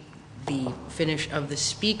be the finish of the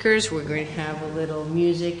speakers. We're going to have a little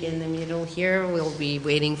music in the middle here. We'll be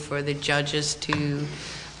waiting for the judges to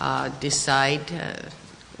decide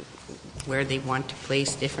where they want to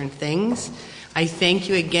place different things. I thank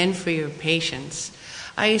you again for your patience.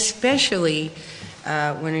 I especially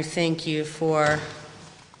want to thank you for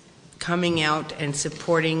coming out and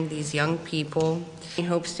supporting these young people. He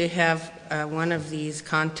hopes to have one of these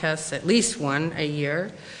contests, at least one a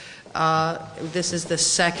year. This is the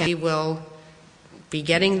second. We will be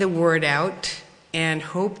getting the word out and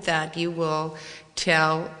hope that you will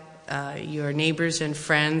tell your neighbors and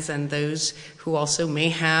friends and those who also may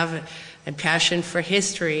have a passion for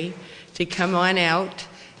history to come on out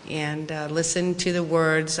and listen to the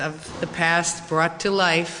words of the past brought to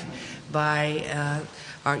life by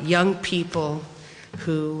our young people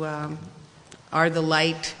who are the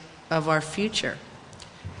light of our future.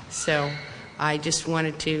 So I just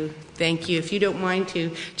wanted to thank you. If you don't mind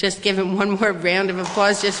to just give him one more round of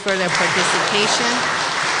applause just for their participation.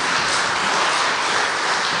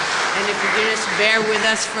 And if you could just bear with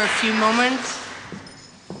us for a few moments.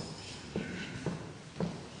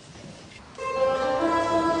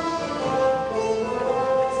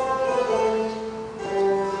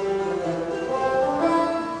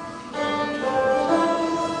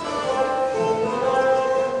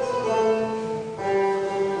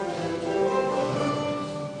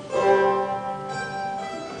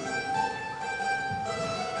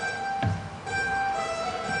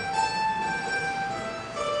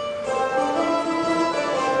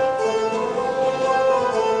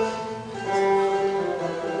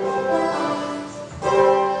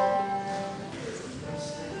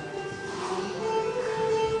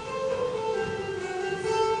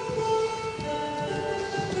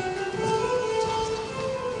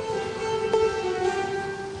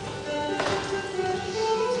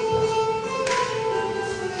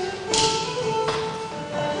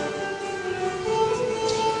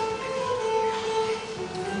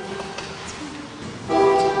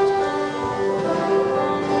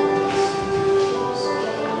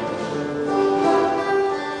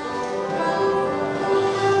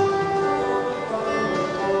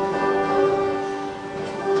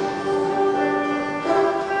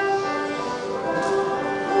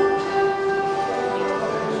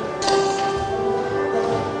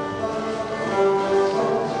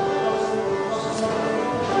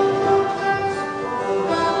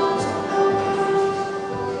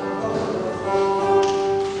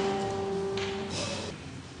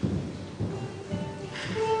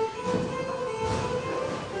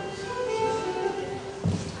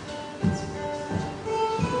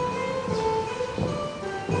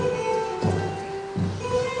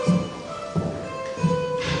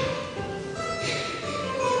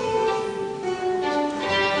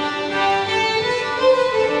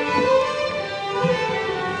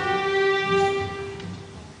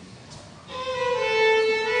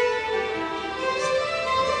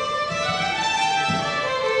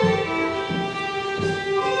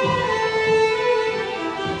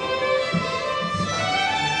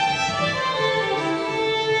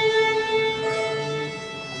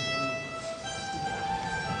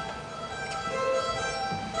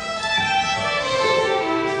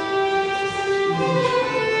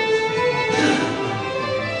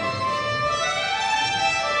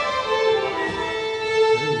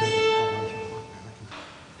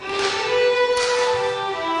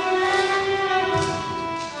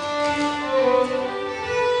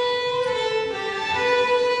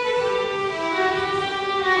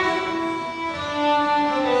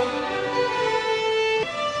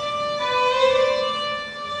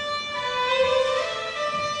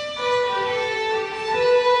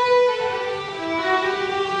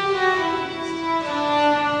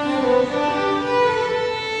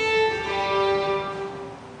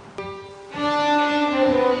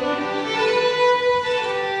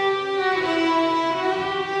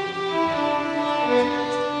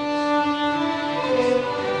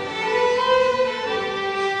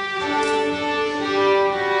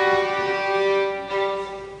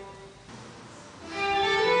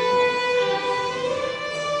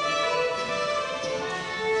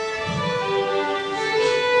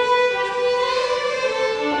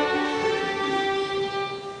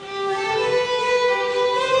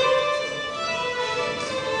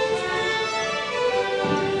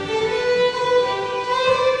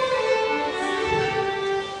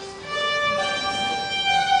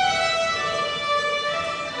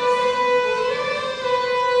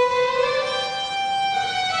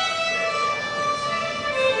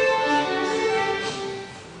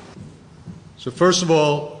 So first of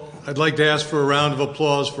all, I'd like to ask for a round of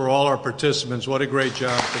applause for all our participants. What a great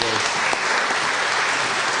job today.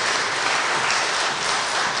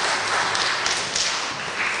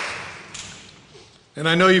 And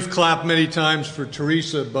I know you've clapped many times for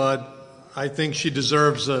Teresa, but I think she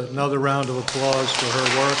deserves another round of applause for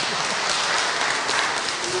her work.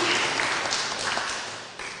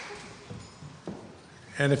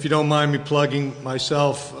 And if you don't mind me plugging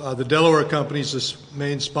myself, the Delaware Company is the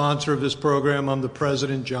main sponsor of this program. I'm the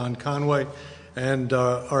president, John Conway, and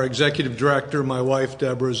our executive director, my wife,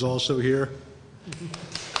 Deborah, is also here.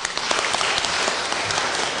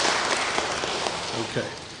 Okay.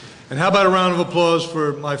 And how about a round of applause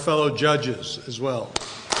for my fellow judges as well?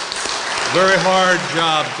 Very hard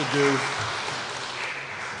job to do.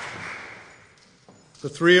 The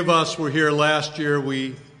three of us were here last year.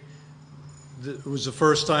 It was the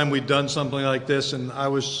first time we'd done something like this, and I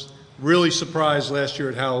was really surprised last year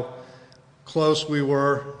at how close we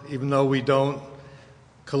were, even though we don't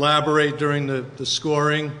collaborate during the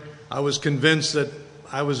scoring. I was convinced that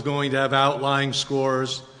I was going to have outlying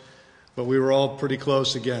scores, but we were all pretty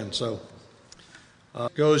close again. So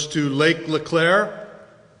goes to Lake LeClaire.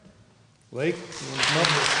 Lake, you want to come up?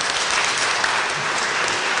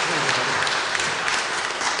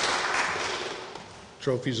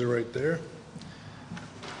 Trophies are right there.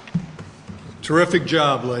 Terrific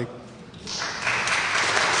job, Lake.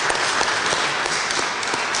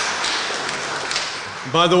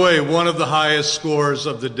 By the way, one of the highest scores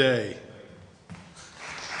of the day.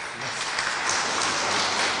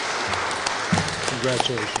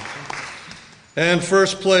 Congratulations. And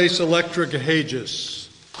first place, Electra Gahages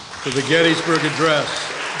for the Gettysburg Address.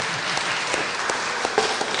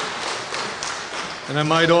 And I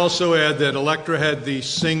might also add that Electra had the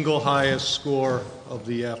single highest score of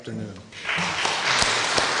the afternoon.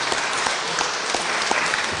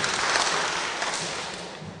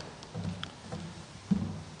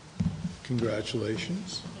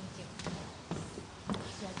 Congratulations.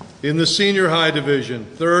 In the senior high division,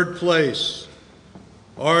 third place,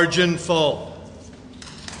 Arjun Falk.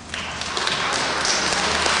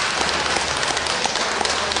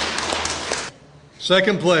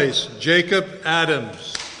 Second place, Jacob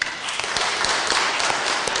Adams.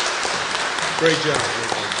 Great job.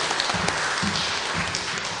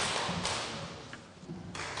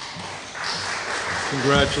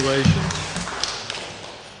 Congratulations.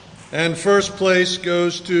 And first place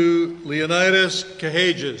goes to Leonidas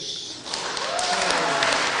Cahages.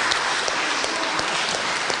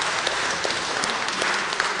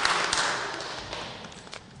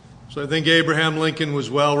 So I think Abraham Lincoln was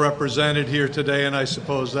well represented here today, and I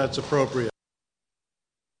suppose that's appropriate.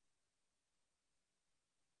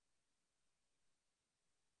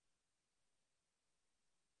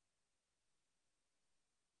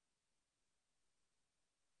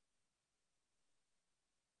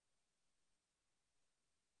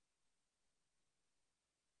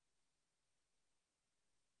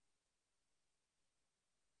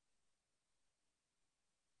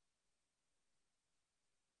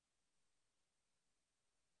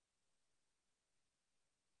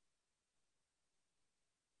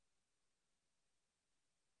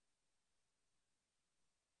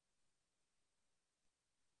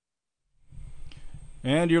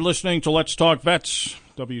 And you're listening to Let's Talk Vets,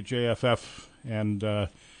 WJFF, and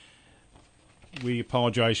we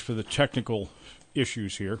apologize for the technical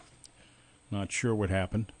issues here. Not sure what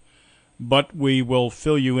happened, but we will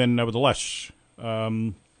fill you in nevertheless.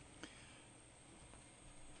 We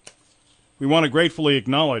want to gratefully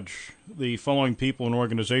acknowledge the following people and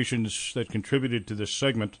organizations that contributed to this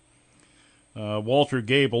segment. Walter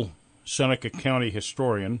Gable, Seneca County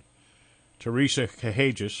historian. Teresa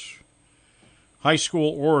Cahages, high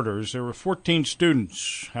school orators. There were 14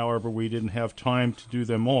 students. However, we didn't have time to do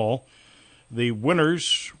them all. The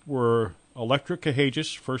winners were Electra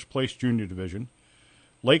Cahages, first place junior division.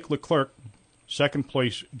 Lake Leclerc, second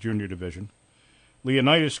place junior division.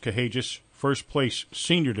 Leonidas Cahages, first place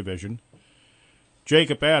senior division.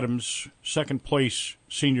 Jacob Adams, second place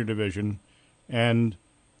senior division. And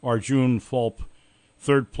Arjun Falp,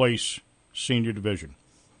 third place senior division.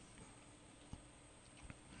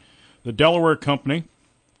 The Delaware Company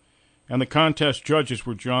and the contest judges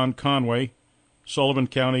were John Conway, Sullivan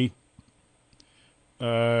County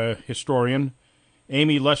historian,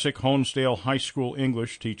 Amy Lessick, Honesdale High School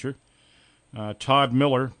English teacher, Todd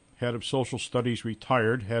Miller, head of social studies,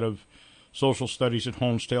 retired, head of social studies at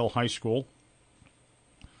Honesdale High School,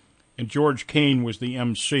 and George Kane was the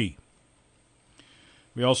MC.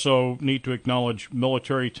 We also need to acknowledge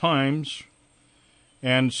Military Times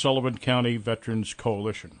and Sullivan County Veterans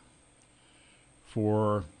Coalition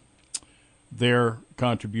for their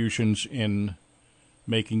contributions in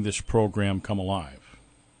making this program come alive.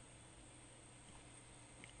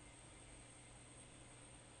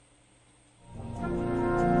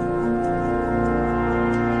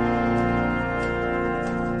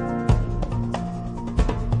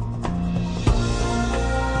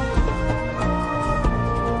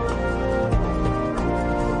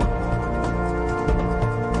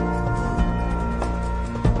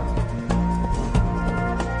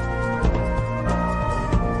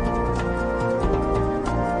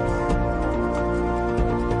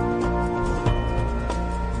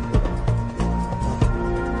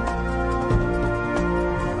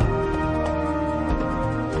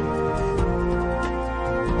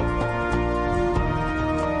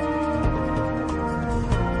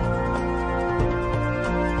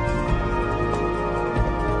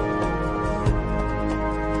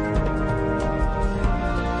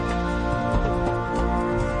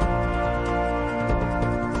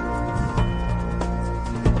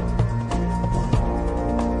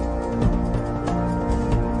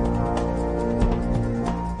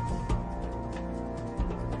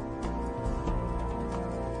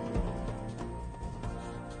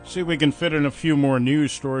 See if we can fit in a few more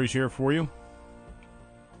news stories here for you.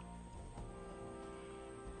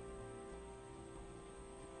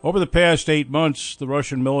 Over the past 8 months, the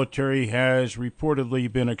Russian military has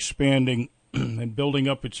reportedly been expanding and building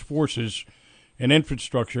up its forces and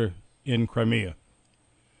infrastructure in Crimea. A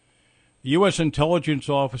U.S. intelligence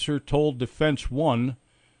officer told Defense One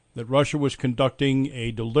that Russia was conducting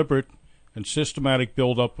a deliberate and systematic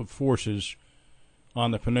buildup of forces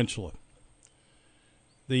on the peninsula.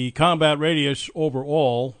 The combat radius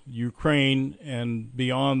overall, Ukraine and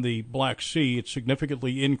beyond the Black Sea, it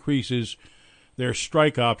significantly increases their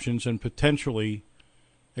strike options and potentially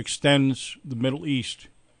extends the Middle East,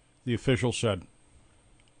 the official said.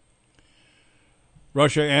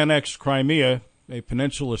 Russia annexed Crimea, a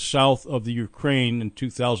peninsula south of the Ukraine, in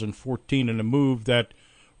 2014 in a move that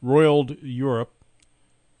roiled Europe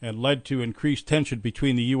and led to increased tension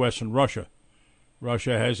between the U.S. and Russia.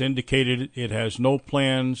 Russia has indicated it has no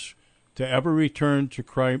plans to ever return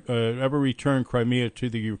Crimea to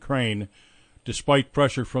the Ukraine, despite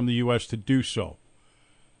pressure from the U.S. to do so.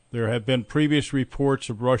 There have been previous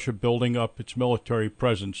reports of Russia building up its military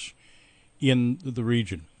presence in the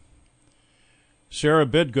region. Sarah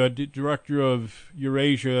Bidgood, director of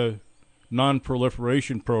Eurasia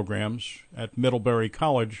Non-Proliferation Programs at Middlebury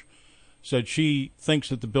College, said she thinks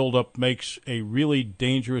that the buildup makes a really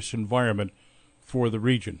dangerous environment for the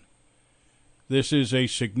region. This is a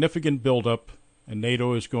significant buildup, and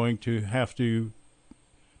NATO is going to have to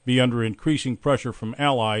be under increasing pressure from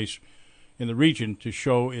allies in the region to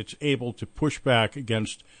show it's able to push back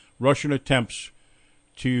against Russian attempts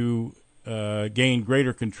to gain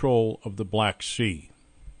greater control of the Black Sea.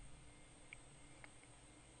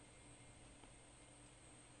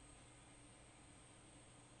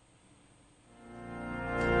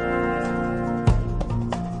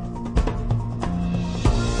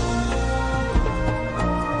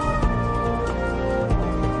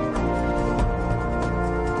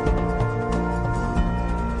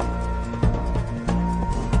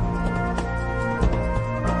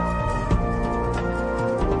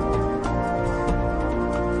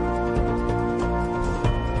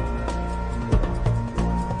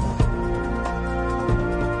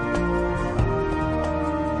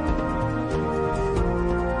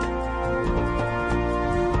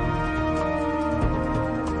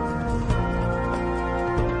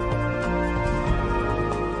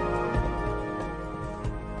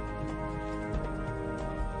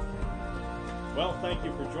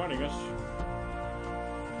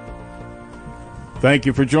 Thank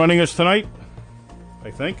you for joining us tonight,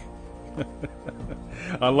 I think,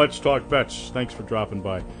 on Let's Talk Vets. Thanks for dropping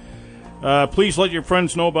by. Please let your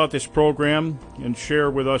friends know about this program and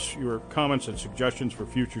share with us your comments and suggestions for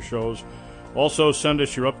future shows. Also, send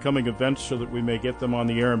us your upcoming events so that we may get them on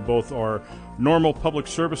the air in both our normal public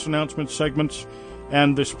service announcement segments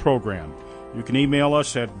and this program. You can email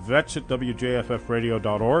us at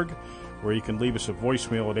vets@wjffradio.org, or you can leave us a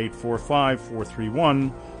voicemail at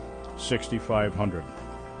 845-431-6500.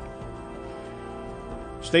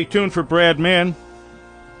 Stay tuned for Brad Mann.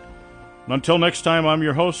 And until next time, I'm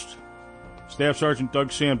your host, Staff Sergeant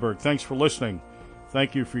Doug Sandberg. Thanks for listening.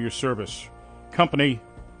 Thank you for your service. Company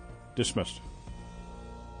dismissed.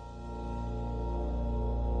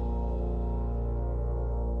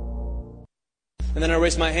 And then I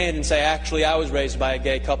raise my hand and say, actually, I was raised by a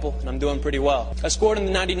gay couple, and I'm doing pretty well. I scored in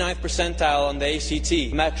the 99th percentile on the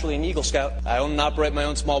ACT. I'm actually an Eagle Scout. I own and operate my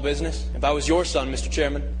own small business. If I was your son, Mr.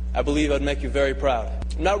 Chairman, I believe I'd make you very proud.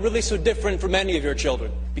 I'm not really so different from any of your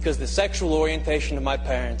children, because the sexual orientation of my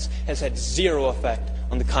parents has had zero effect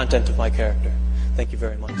on the content of my character. Thank you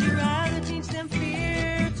very much.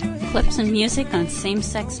 Clips and music on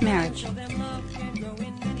same-sex marriage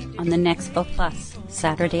on the Nexpo Plus,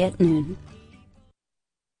 Saturday at noon.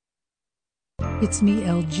 It's me,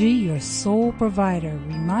 LG, your soul provider,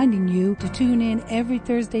 reminding you to tune in every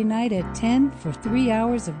Thursday night at 10 for 3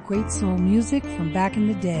 hours of great soul music from back in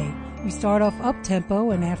the day. We start off up-tempo,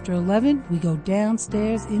 and after 11, we go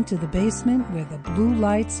downstairs into the basement where the blue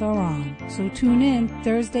lights are on. So tune in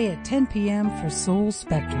Thursday at 10 p.m. for Soul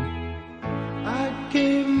Spectrum. I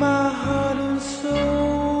gave my heart and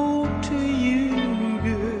soul to you,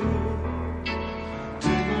 girl.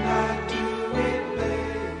 Didn't I do it,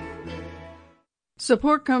 baby?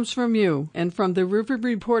 Support comes from you and from the River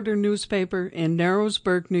Reporter newspaper in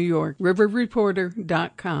Narrowsburg, New York.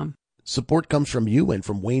 riverreporter.com. Support comes from you and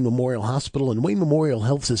from Wayne Memorial Hospital and Wayne Memorial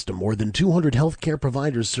Health System. More than 200 healthcare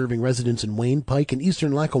providers serving residents in Wayne, Pike, and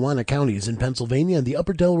eastern Lackawanna counties in Pennsylvania and the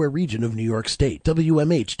upper Delaware region of New York State.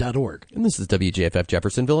 WMH.org. And this is WJFF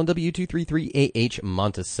Jeffersonville and W233AH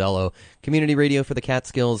Monticello. Community radio for the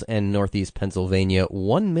Catskills and Northeast Pennsylvania.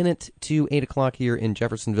 1 minute to 8 o'clock here in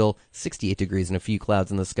Jeffersonville. 68 degrees and a few clouds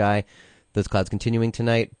in the sky. Those clouds continuing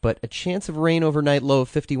tonight, but a chance of rain overnight, low of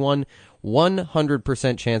 51,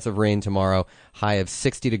 100% chance of rain tomorrow, high of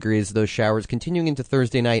 60 degrees. Those showers continuing into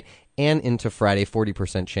Thursday night and into Friday,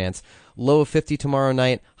 40% chance. Low of 50 tomorrow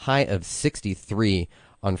night, high of 63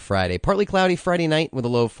 on Friday. Partly cloudy Friday night with a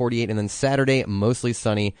low of 48, and then Saturday, mostly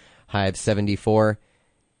sunny, high of 74.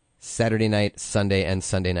 Saturday night, Sunday, and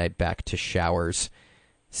Sunday night back to showers.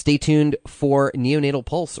 Stay tuned for Neonatal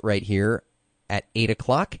Pulse right here at 8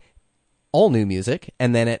 o'clock. All new music,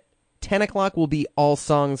 and then at 10 o'clock will be All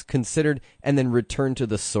Songs Considered, and then return to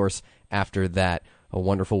the source after that. A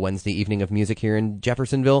wonderful Wednesday evening of music here in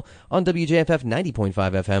Jeffersonville on WJFF 90.5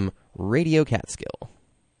 FM, Radio Catskill.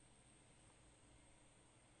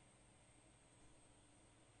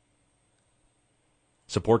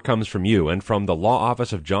 Support comes from you and from the Law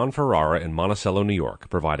Office of John Ferrara in Monticello, New York,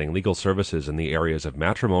 providing legal services in the areas of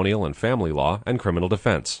matrimonial and family law and criminal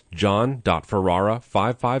defense.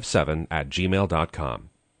 john.ferrara557@gmail.com.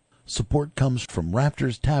 Support comes from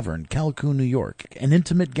Rafters Tavern, Callicoon, New York, an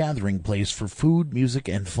intimate gathering place for food, music,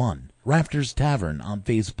 and fun. Rafters Tavern on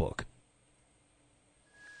Facebook.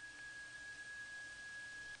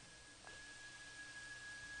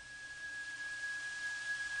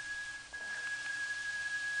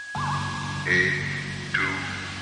 Hey.